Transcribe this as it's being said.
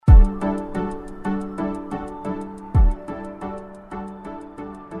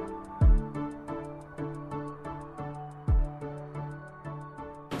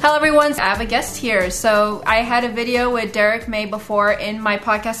tell everyone I have a guest here. So I had a video with Derek May before in my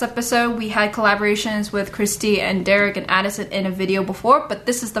podcast episode. We had collaborations with Christy and Derek and Addison in a video before, but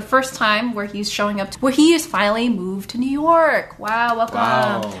this is the first time where he's showing up, where he has finally moved to New York. Wow,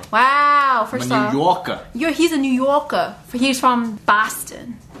 welcome. Wow. First I'm a New Yorker. He's a New Yorker. He's from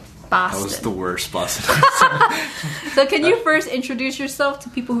Boston. That was the worst Boston. So can you first introduce yourself to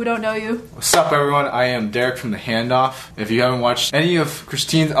people who don't know you? What's up, everyone? I am Derek from The Handoff. If you haven't watched any of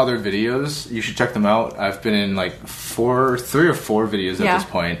Christine's other videos, you should check them out. I've been in like 3 or 4 videos at this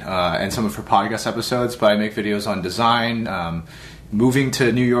point, and some of her podcast episodes, but I make videos on design, moving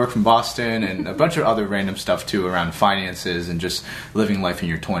to New York from Boston, and a bunch of other random stuff too around finances and just living life in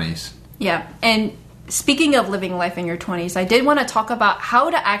your 20s. Yeah, and speaking of living life in your 20s, I did want to talk about how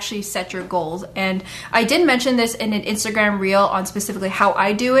to actually set your goals. And I did mention this in an Instagram reel on specifically how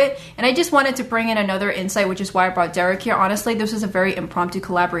I do it. And I just wanted to bring in another insight, which is why I brought Derek here. Honestly, this was a very impromptu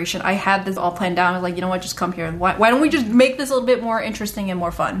collaboration. I had this all planned out. I was like, you know what, just come here. And why don't we just make this a little bit more interesting and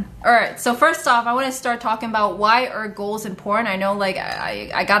more fun? All right, so first off, I want to start talking about why are goals important. I know, like,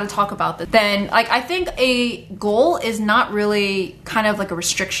 I got to talk about this. Then, like, I think a goal is not really kind of like a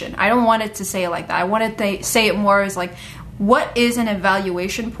restriction. I don't want it to say it like that. I want to say it more as like, what is an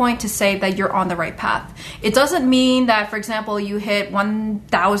evaluation point to say that you're on the right path? It doesn't mean that, for example, you hit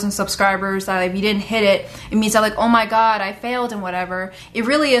 1,000 subscribers, that if you didn't hit it, it means that like, oh my God, I failed and whatever. It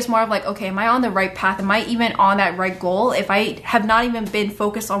really is more of like, okay, am I on the right path? Am I even on that right goal? If I have not even been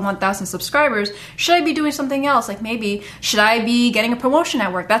focused on 1,000 subscribers, should I be doing something else? Like maybe, should I be getting a promotion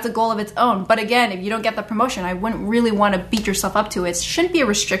at work? That's a goal of its own. But again, if you don't get the promotion, I wouldn't really want to beat yourself up to it. It shouldn't be a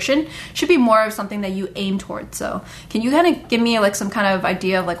restriction. It should be more of something that you aim towards. So can you kind of give me like some kind of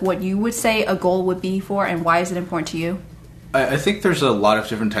idea of like what you would say a goal would be for, and why is it important to you? I think there's a lot of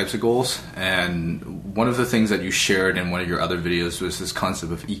different types of goals, and one of the things that you shared in one of your other videos was this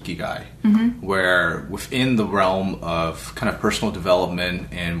concept of ikigai, where within the realm of kind of personal development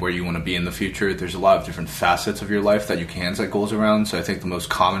and where you want to be in the future, there's a lot of different facets of your life that you can set goals around. So I think the most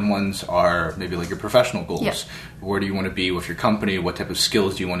common ones are maybe like your professional goals. Yep. Where do you want to be with your company? What type of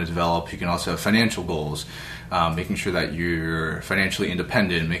skills do you want to develop? You can also have financial goals. Making sure that you're financially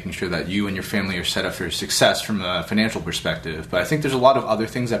independent, making sure that you and your family are set up for success from a financial perspective. But I think there's a lot of other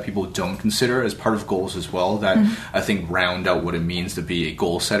things that people don't consider as part of goals as well that I think round out what it means to be a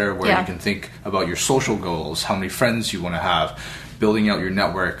goal setter, where you can think about your social goals, how many friends you want to have, building out your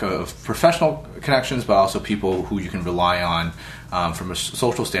network of professional connections, but also people who you can rely on from a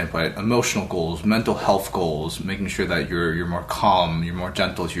social standpoint, emotional goals, mental health goals, making sure that you're more calm, you're more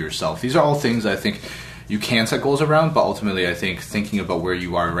gentle to yourself. These are all things I think you can set goals around, but ultimately I think thinking about where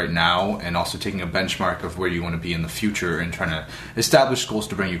you are right now and also taking a benchmark of where you want to be in the future and trying to establish goals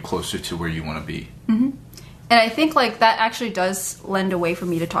to bring you closer to where you want to be. And I think like that actually does lend a way for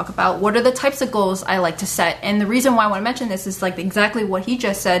me to talk about what are the types of goals I like to set. And the reason why I want to mention this is like exactly what he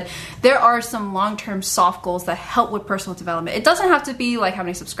just said. There are some long-term soft goals that help with personal development. It doesn't have to be like how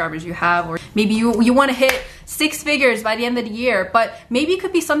many subscribers you have, or maybe you want to hit 6 figures by the end of the year, but maybe it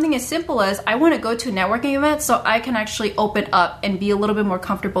could be something as simple as I want to go to a networking event so I can actually open up and be a little bit more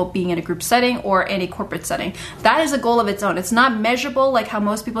comfortable being in a group setting or in a corporate setting. That is a goal of its own. It's not measurable like how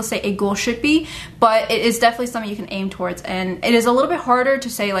most people say a goal should be, but it is definitely something you can aim towards. And it is a little bit harder to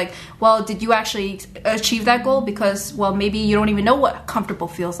say like, well, did you actually achieve that goal? Because, well, maybe you don't even know what comfortable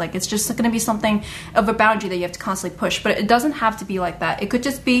feels like. It's just going to be something of a boundary that you have to constantly push. But it doesn't have to be like that. It could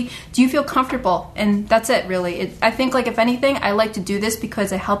just be, do you feel comfortable? And that's it, really. I think like if anything, I like to do this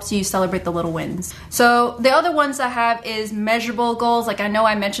because it helps you celebrate the little wins. So the other ones I have is measurable goals. Like I know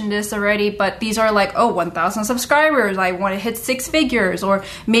I mentioned this already, but these are like, 1,000 subscribers. I want to hit 6 figures, or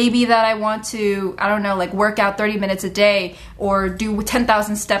maybe that I want to, I don't know, like work out 30 minutes a day or do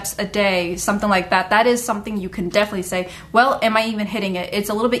 10,000 steps a day, something like that. That is something you can definitely say, well, am I even hitting it? It's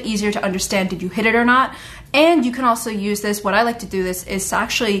a little bit easier to understand, did you hit it or not? And you can also use this, what I like to do this is to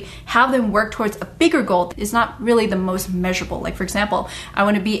actually have them work towards a bigger goal. It's not really the most measurable. Like for example, I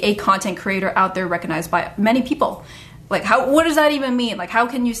want to be a content creator out there recognized by many people. Like what does that even mean? Like how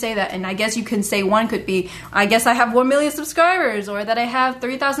can you say that? And I guess you can say one could be, I guess I have 1 million subscribers, or that I have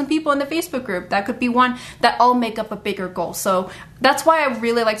 3,000 people in the Facebook group. That could be one that all make up a bigger goal. So that's why I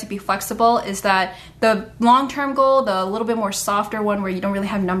really like to be flexible, is that the long-term goal, the little bit more softer one where you don't really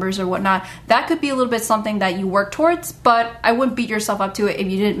have numbers or whatnot, that could be a little bit something that you work towards, but I wouldn't beat yourself up to it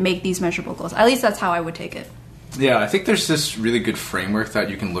if you didn't make these measurable goals. At least that's how I would take it. Yeah, I think there's this really good framework that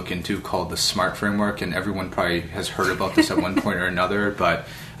you can look into called the SMART framework, and everyone probably has heard about this at one point or another, but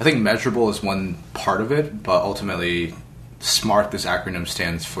I think measurable is one part of it, but ultimately SMART, this acronym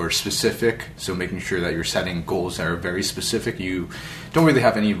stands for specific. So making sure that you're setting goals that are very specific. You don't really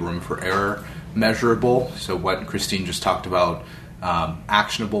have any room for error. Measurable, so what Christine just talked about.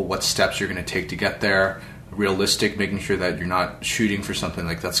 Actionable, what steps you're going to take to get there. Realistic, making sure that you're not shooting for something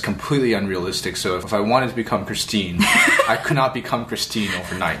like that's completely unrealistic. So if I wanted to become Christine, I could not become Christine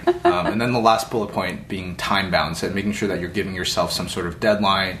overnight. And then the last bullet point being time bound, so making sure that you're giving yourself some sort of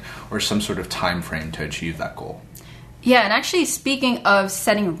deadline or some sort of time frame to achieve that goal. Yeah, and actually speaking of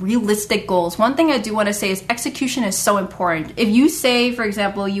setting realistic goals, one thing I do want to say is execution is so important. If you say, for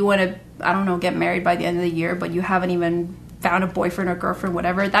example, you want to, I don't know, get married by the end of the year, but you haven't even found a boyfriend or girlfriend,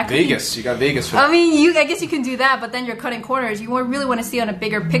 whatever. That could Vegas, you got Vegas for that. I mean, I guess you can do that, but then you're cutting corners. You really want to see on a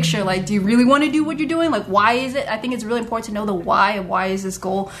bigger picture, like, do you really want to do what you're doing? Like, why is it? I think it's really important to know the why, and why is this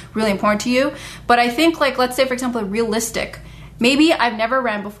goal really important to you? But I think, like, let's say, for example, realistic. Maybe I've never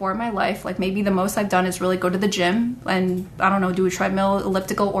ran before in my life. Like, maybe the most I've done is really go to the gym and, I don't know, do a treadmill,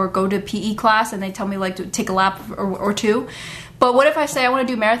 elliptical, or go to PE class and they tell me, like, to take a lap or two. But what if I say I want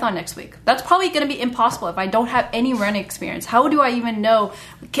to do marathon next week? That's probably going to be impossible if I don't have any running experience. How do I even know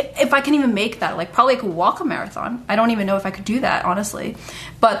if I can even make that? Like, probably I could walk a marathon. I don't even know if I could do that, honestly.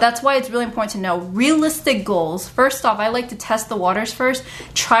 But that's why it's really important to know realistic goals. First off, I like to test the waters first,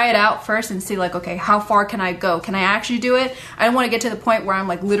 try it out first and see, like, okay, how far can I go? Can I actually do it? I don't want to get to the point where I'm,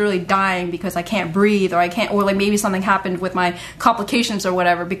 like, literally dying because I can't breathe, or like maybe something happened with my complications or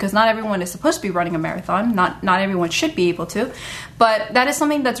whatever, because not everyone is supposed to be running a marathon. Not everyone should be able to. But that is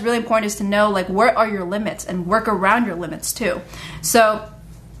something that's really important, is to know, like, where are your limits and work around your limits too. So,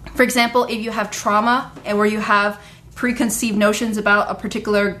 for example, if you have trauma and where you have preconceived notions about a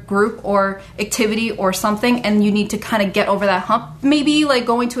particular group or activity or something, and you need to kind of get over that hump, maybe like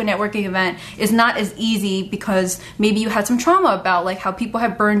going to a networking event is not as easy because maybe you had some trauma about like how people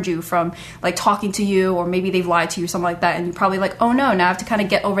have burned you from like talking to you, or maybe they've lied to you, something like that, and you're probably like, oh no, now I have to kind of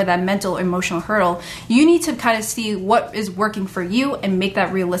get over that mental emotional hurdle. You need to kind of see what is working for you and make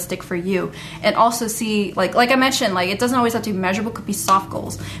that realistic for you, and also see, like I mentioned, like, it doesn't always have to be measurable. It could be soft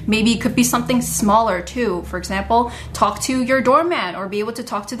goals. Maybe it could be something smaller too. For example, talk to your doorman or be able to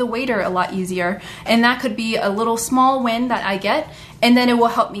talk to the waiter a lot easier. And that could be a little small win that I get, and then it will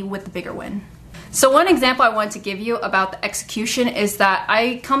help me with the bigger win. So one example I want to give you about the execution is that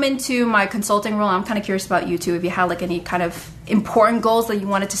I come into my consulting role. I'm kind of curious about you too, if you had like any kind of important goals that you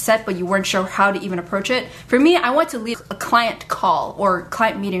wanted to set but you weren't sure how to even approach it. For me, I want to lead a client call or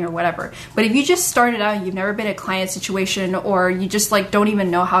client meeting or whatever. But if you just started out and you've never been in a client situation, or you just like don't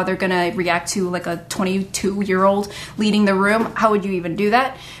even know how they're gonna react to like a 22-year-old leading the room, how would you even do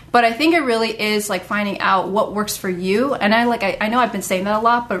that? But I think it really is like finding out what works for you. And I know I've been saying that a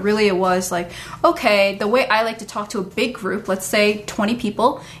lot, but really it was like, okay, the way I like to talk to a big group, let's say 20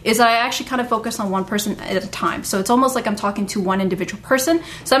 people, is that I actually kind of focus on one person at a time. So it's almost like I'm talking to one individual person.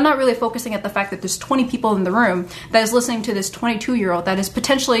 So I'm not really focusing at the fact that there's 20 people in the room that is listening to this 22-year-old that is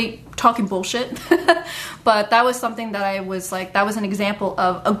potentially talking bullshit. But that was something that I was like, that was an example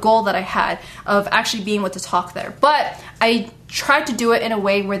of a goal that I had of actually being able to talk there. But I tried to do it in a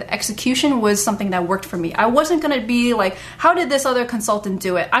way where the execution was something that worked for me. I wasn't going to be like, how did this other consultant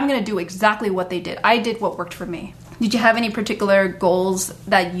do it? I'm going to do exactly what they did. I did what worked for me. Did you have any particular goals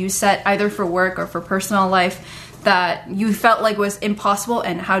that you set either for work or for personal life that you felt like was impossible,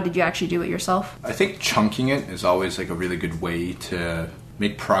 and how did you actually do it yourself? I think chunking it is always like a really good way to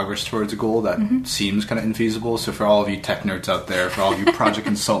make progress towards a goal that seems kind of infeasible. So for all of you tech nerds out there, for all of you project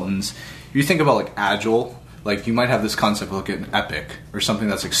consultants, if you think about like Agile, like you might have this concept, look at an epic or something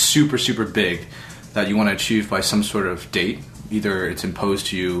that's like super, super big that you want to achieve by some sort of date. Either it's imposed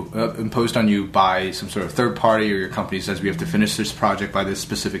on you by some sort of third party, or your company says we have to finish this project by this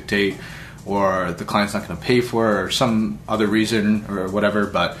specific date, or the client's not going to pay for it, or some other reason or whatever.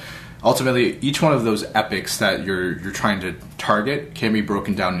 But ultimately, each one of those epics that you're trying to target can be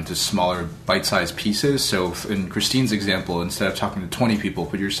broken down into smaller bite-sized pieces. So in Christine's example, instead of talking to 20 people,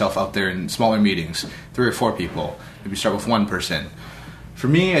 put yourself out there in smaller meetings, 3 or 4 people. Maybe start with one person. For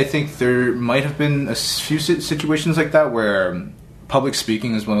me, I think there might have been a few situations like that where public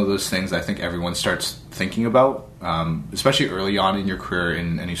speaking is one of those things I think everyone starts thinking about, especially early on in your career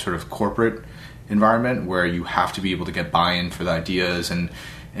in any sort of corporate environment where you have to be able to get buy-in for the ideas and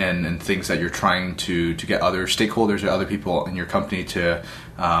things that you're trying to get other stakeholders or other people in your company to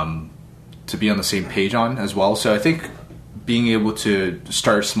be on the same page on as well. So I think being able to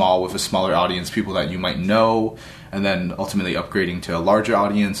start small with a smaller audience, people that you might know, and then ultimately upgrading to a larger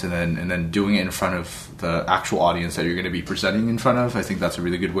audience, and then doing it in front of the actual audience that you're going to be presenting in front of, I think that's a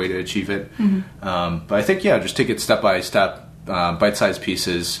really good way to achieve it. But I think, just take it step by step. bite-sized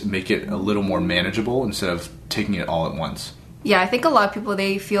pieces, make it a little more manageable instead of taking it all at once. Yeah, I think a lot of people,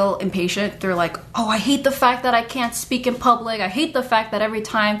 they feel impatient. They're like, oh, I hate the fact that I can't speak in public. I hate the fact that every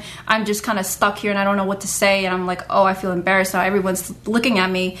time I'm just kind of stuck here and I don't know what to say. And I'm like, oh, I feel embarrassed now. Everyone's looking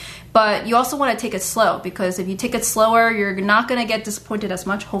at me. But you also want to take it slow, because if you take it slower, you're not going to get disappointed as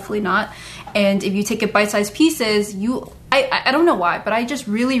much. Hopefully not. And if you take it bite-sized pieces, I don't know why, but I just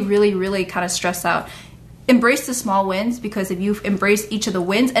really, really, really kind of stress out. Embrace the small wins, because if you embrace each of the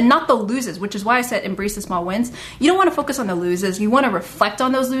wins and not the loses, which is why I said embrace the small wins, you don't want to focus on the loses. You want to reflect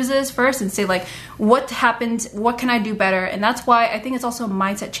on those loses first and say, like, what happened? What can I do better? And that's why I think it's also a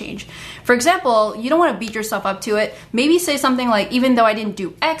mindset change. For example, you don't want to beat yourself up to it. Maybe say something like, even though I didn't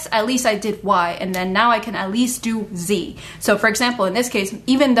do X, at least I did Y, and then now I can at least do Z. So for example, in this case,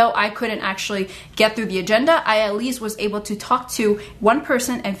 even though I couldn't actually get through the agenda, I at least was able to talk to one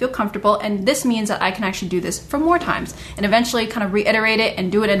person and feel comfortable, and this means that I can actually do this for more times and eventually kind of reiterate it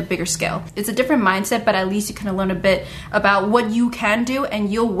and do it at a bigger scale. It's a different mindset, but at least you kind of learn a bit about what you can do,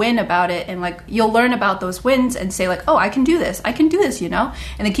 and you'll win about it, and like you'll learn about those wins and say like, oh, I can do this, you know,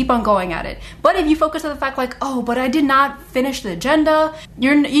 and then keep on going at it. But if you focus on the fact like, oh, but I did not finish the agenda,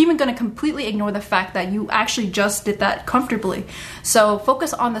 you're even going to completely ignore the fact that you actually just did that comfortably. So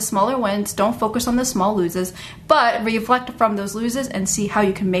focus on the smaller wins, don't focus on the small loses, but reflect from those loses and see how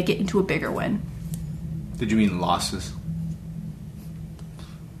you can make it into a bigger win. Did you mean losses?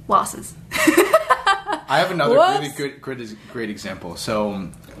 Losses. I have another really great example. So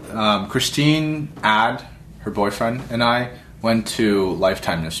Christine, Ad, her boyfriend, and I went to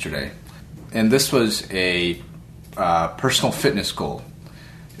Lifetime yesterday. And this was a personal fitness goal.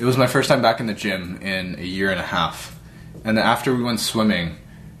 It was my first time back in the gym in a year and a half. And then after we went swimming,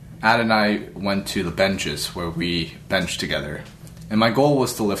 Ad and I went to the benches where we benched together. And my goal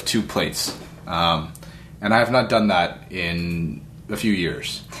was to lift 2 plates. And I have not done that in a few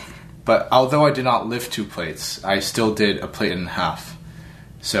years. But although I did not lift 2 plates, I still did a plate and a half.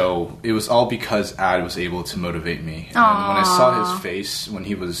 So it was all because Ad was able to motivate me. And when I saw his face when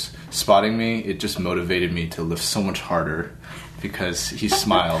he was spotting me, it just motivated me to lift so much harder because he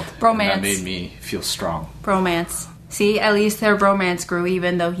smiled. Bromance. And that made me feel strong. Bromance. See, at least their bromance grew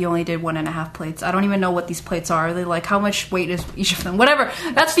even though he only did 1.5 plates. I don't even know what these plates are. They like, how much weight is each of them? Whatever.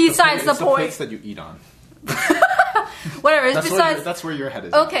 That's besides the point. It's the plates that you eat on. Whatever. That's where your head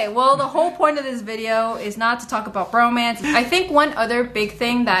is. Okay, well, the whole point of this video is not to talk about bromance. I think one other big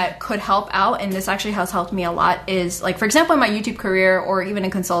thing that could help out, and this actually has helped me a lot, is like, for example, in my YouTube career or even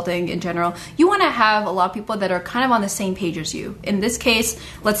in consulting in general, you want to have a lot of people that are kind of on the same page as you. In this case,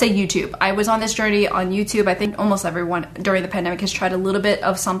 let's say YouTube. I was on this journey on YouTube. I think almost everyone during the pandemic has tried a little bit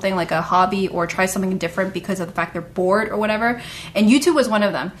of something like a hobby or try something different because of the fact they're bored or whatever. And YouTube was one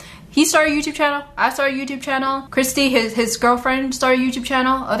of them. He started a YouTube channel. I started a YouTube channel. Christy, his girlfriend, started a YouTube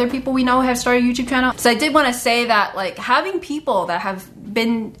channel. Other people we know have started a YouTube channel. So I did want to say that, like, having people that have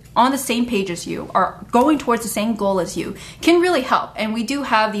been on the same page as you, are going towards the same goal as you, can really help. And we do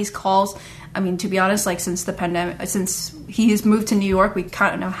have these calls. I mean, to be honest, like, since the pandemic, since he's moved to New York, we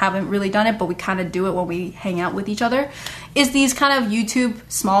kind of haven't really done it, but we kind of do it when we hang out with each other, is these kind of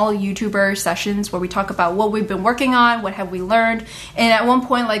small YouTuber sessions where we talk about what we've been working on, what have we learned. And at one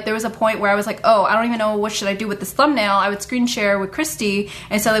point, like, there was a point where I was like, oh, I don't even know what should I do with this thumbnail. I would screen share with Christy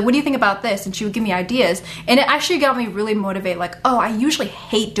and say, like, what do you think about this? And she would give me ideas. And it actually got me really motivated, like, oh, I usually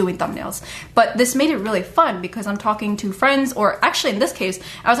hate doing thumbnails, but this made it really fun because I'm talking to friends, or actually in this case,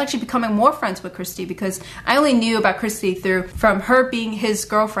 I was actually becoming more friends with Christy because I only knew about Christy from her being his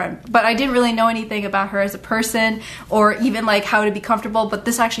girlfriend, but I didn't really know anything about her as a person or even like how to be comfortable. But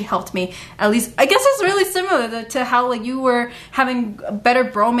this actually helped me. At least I guess it's really similar to how like you were having a better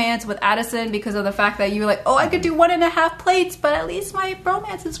bromance with Addison because of the fact that you were like, oh, I could do 1.5 plates, but at least my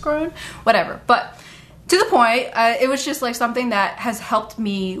bromance is grown, whatever. But to the point, it was just like something that has helped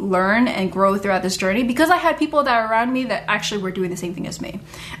me learn and grow throughout this journey because I had people that are around me that actually were doing the same thing as me.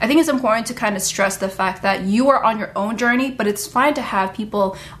 I think it's important to kind of stress the fact that you are on your own journey, but it's fine to have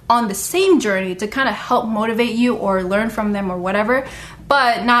people on the same journey to kind of help motivate you or learn from them or whatever,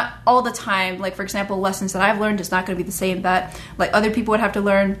 but not all the time. Like, for example, lessons that I've learned is not going to be the same that like other people would have to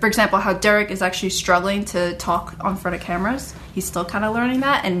learn. For example, how Derek is actually struggling to talk on front of cameras. He's still kind of learning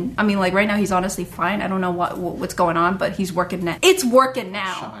that. And I mean, like right now he's honestly fine. I don't know what's going on, but he's working now. It's working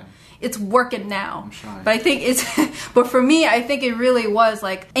now. it's working now. I'm shy. But I think it's, but for me, I think it really was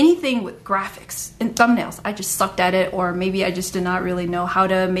like anything with graphics and thumbnails. I just sucked at it, or maybe I just did not really know how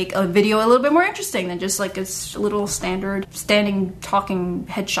to make a video a little bit more interesting than just like a little standard standing talking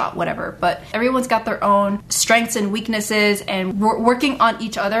headshot, whatever. But everyone's got their own strengths and weaknesses, and we're working on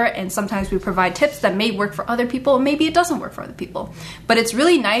each other. And sometimes we provide tips that may work for other people, and maybe it doesn't work for other people. But it's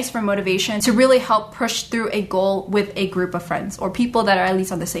really nice for motivation to really help push through a goal with a group of friends or people that are at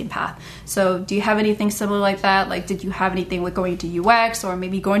least on the same path. So do you have anything similar like that? Like, did you have anything with going to UX or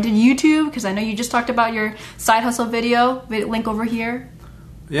maybe going to YouTube? Because I know you just talked about your side hustle video, link over here.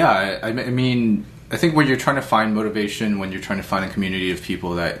 Yeah, I mean, I think when you're trying to find motivation, when you're trying to find a community of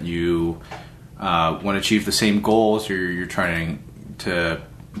people that you want to achieve the same goals, or you're trying to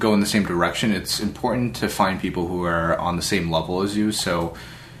go in the same direction, it's important to find people who are on the same level as you. So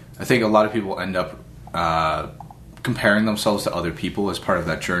I think a lot of people end up comparing themselves to other people as part of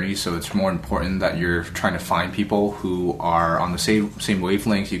that journey. So it's more important that you're trying to find people who are on the same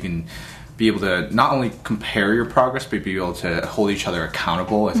wavelength. You can be able to not only compare your progress, but be able to hold each other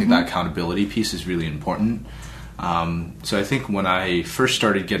accountable. I think that accountability piece is really important. So I think when I first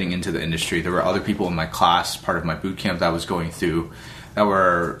started getting into the industry, there were other people in my class, part of my boot camp that I was going through, that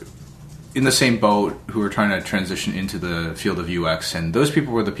were in the same boat, who were trying to transition into the field of UX. And those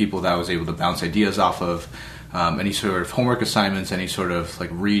people were the people that I was able to bounce ideas off of. Any sort of homework assignments, any sort of like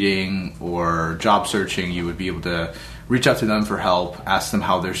reading or job searching, you would be able to reach out to them for help, ask them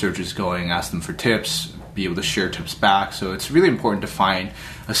how their search is going, ask them for tips, be able to share tips back. So it's really important to find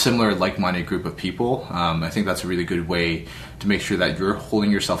a similar like-minded group of people. I think that's a really good way to make sure that you're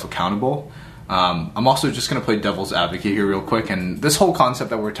holding yourself accountable. I'm also just going to play devil's advocate here real quick. And this whole concept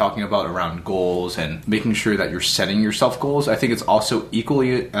that we're talking about around goals and making sure that you're setting yourself goals, I think it's also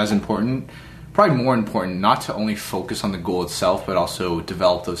equally as important, probably more important, not to only focus on the goal itself, but also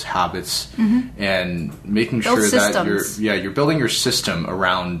develop those habits and making sure that you're building your system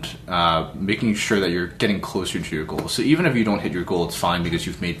around making sure that you're getting closer to your goal. So even if you don't hit your goal, it's fine because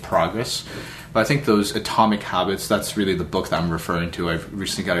you've made progress. But I think those Atomic Habits, that's really the book that I'm referring to. I've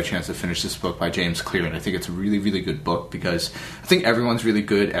recently got a chance to finish this book by James Clear, and I think it's a really, really good book because I think everyone's really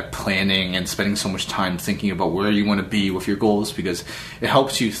good at planning and spending so much time thinking about where you want to be with your goals, because it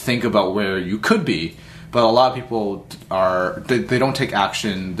helps you think about where you could be. But a lot of people they don't take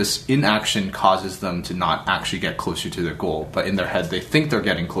action. This inaction causes them to not actually get closer to their goal. But in their head, they think they're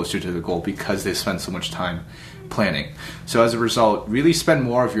getting closer to the goal because they spend so much time planning. So as a result, really spend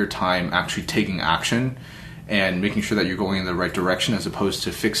more of your time actually taking action and making sure that you're going in the right direction, as opposed to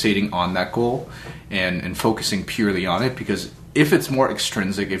fixating on that goal and focusing purely on it. Because if it's more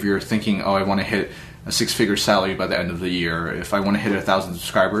extrinsic, if you're thinking, oh, I want to hit a 6-figure salary by the end of the year, if I want to hit 1,000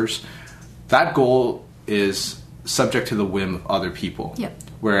 subscribers, that goal is subject to the whim of other people. Yep.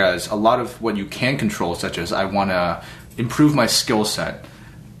 Whereas a lot of what you can control, such as I want to improve my skill set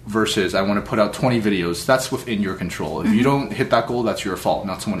versus I want to put out 20 videos, that's within your control. If you don't hit that goal, that's your fault,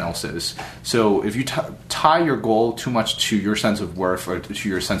 not someone else's. So if you tie your goal too much to your sense of worth or to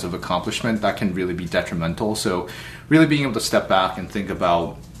your sense of accomplishment, that can really be detrimental. So really being able to step back and think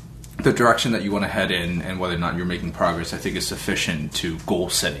about the direction that you want to head in and whether or not you're making progress, I think is sufficient to goal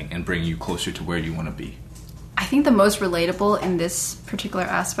setting and bring you closer to where you want to be. I think the most relatable in this particular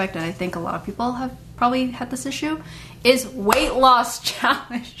aspect, and I think a lot of people have probably had this issue, is weight loss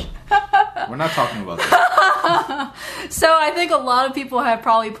challenge. We're not talking about that. So I think a lot of people have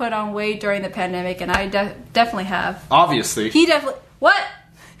probably put on weight during the pandemic, and I definitely have. Obviously. He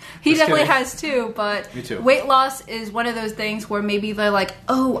definitely Kidding. has too, but Me too. Weight loss is one of those things where maybe they're like,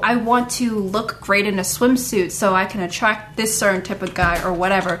 oh, I want to look great in a swimsuit so I can attract this certain type of guy or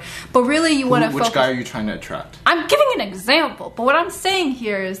whatever. But really you want to focus. Which guy are you trying to attract? I'm giving an example, but what I'm saying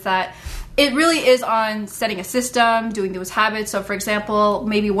here is that it really is on setting a system, doing those habits. So for example,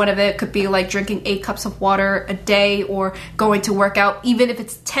 maybe one of it could be like drinking 8 cups of water a day, or going to work out, even if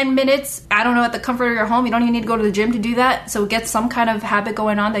it's 10 minutes, I don't know, at the comfort of your home. You don't even need to go to the gym to do that. So get some kind of habit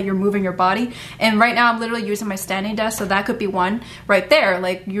going on that you're moving your body. And right now I'm literally using my standing desk, so that could be one right there.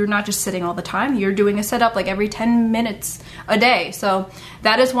 Like, you're not just sitting all the time, you're doing a setup like every 10 minutes a day. So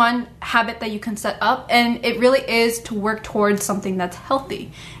that is one habit that you can set up, and it really is to work towards something that's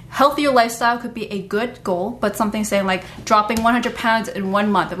healthy. Healthier lifestyle could be a good goal, but something saying like dropping 100 pounds in 1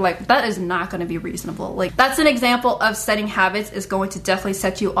 month, like that is not going to be reasonable. Like, that's an example of setting habits is going to definitely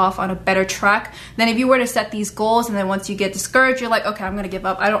set you off on a better track than if you were to set these goals and then once you get discouraged, you're like, okay, I'm going to give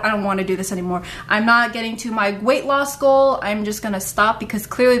up. I don't want to do this anymore. I'm not getting to my weight loss goal. I'm just going to stop because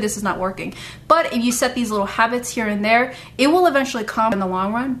clearly this is not working. But if you set these little habits here and there, it will eventually come in the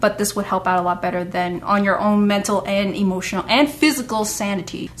long run, but this would help out a lot better than on your own mental and emotional and physical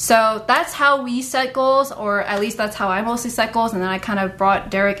sanity. So that's how we set goals, or at least that's how I mostly set goals. And then I kind of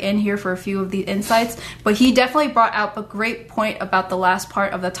brought Derek in here for a few of the insights. But he definitely brought out a great point about the last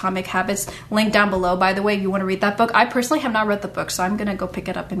part of the Atomic Habits. Link down below, by the way, if you want to read that book. I personally have not read the book, so I'm going to go pick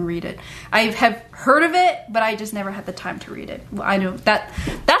it up and read it. I have heard of it, but I just never had the time to read it. Well, I know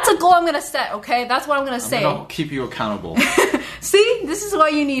that's a goal I'm going to set, okay? That's what I'm going to say. I'm going to keep you accountable. See? This is why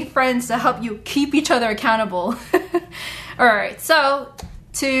you need friends to help you keep each other accountable. Alright, so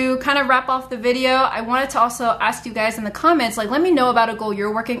to kind of wrap off the video, I wanted to also ask you guys in the comments, like, let me know about a goal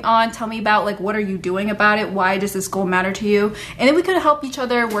you're working on. Tell me about, like, what are you doing about it? Why does this goal matter to you? And then we could help each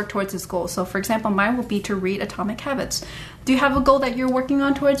other work towards this goal. So, for example, mine will be to read Atomic Habits. Do you have a goal that you're working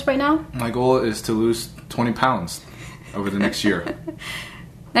on towards right now? My goal is to lose 20 pounds over the next year.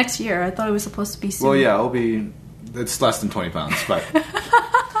 Next year? I thought it was supposed to be soon. Well, yeah, it's less than 20 pounds, but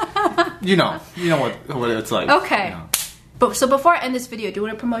you know what it's like. Okay. You know. But so before I end this video, do you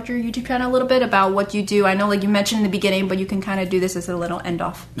want to promote your YouTube channel a little bit about what you do? I know, like, you mentioned in the beginning, but you can kind of do this as a little end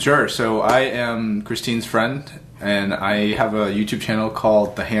off. Sure. So I am Christine's friend, and I have a YouTube channel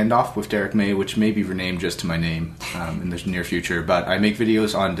called The Handoff with Derek May, which may be renamed just to my name in the near future. But I make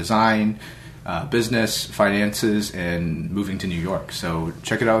videos on design, business, finances, and moving to New York. So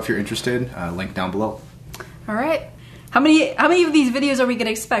check it out if you're interested. Link down below. All right. How many of these videos are we going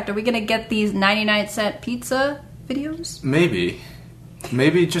to expect? Are we going to get these 99-cent pizza videos?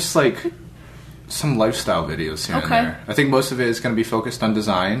 Maybe just like some lifestyle videos here and there. I think most of it is going to be focused on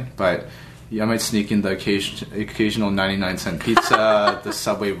design, but yeah, I might sneak in the occasional 99-cent pizza, the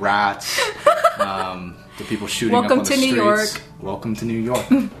subway rats, the people shooting up on the streets. Welcome to New York. Welcome to New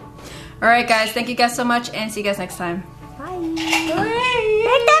York. All right, guys. Thank you guys so much, and see you guys next time. Bye. Bye. Bye.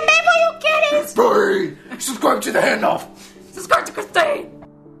 Subscribe to The Handoff. Subscribe to Christine.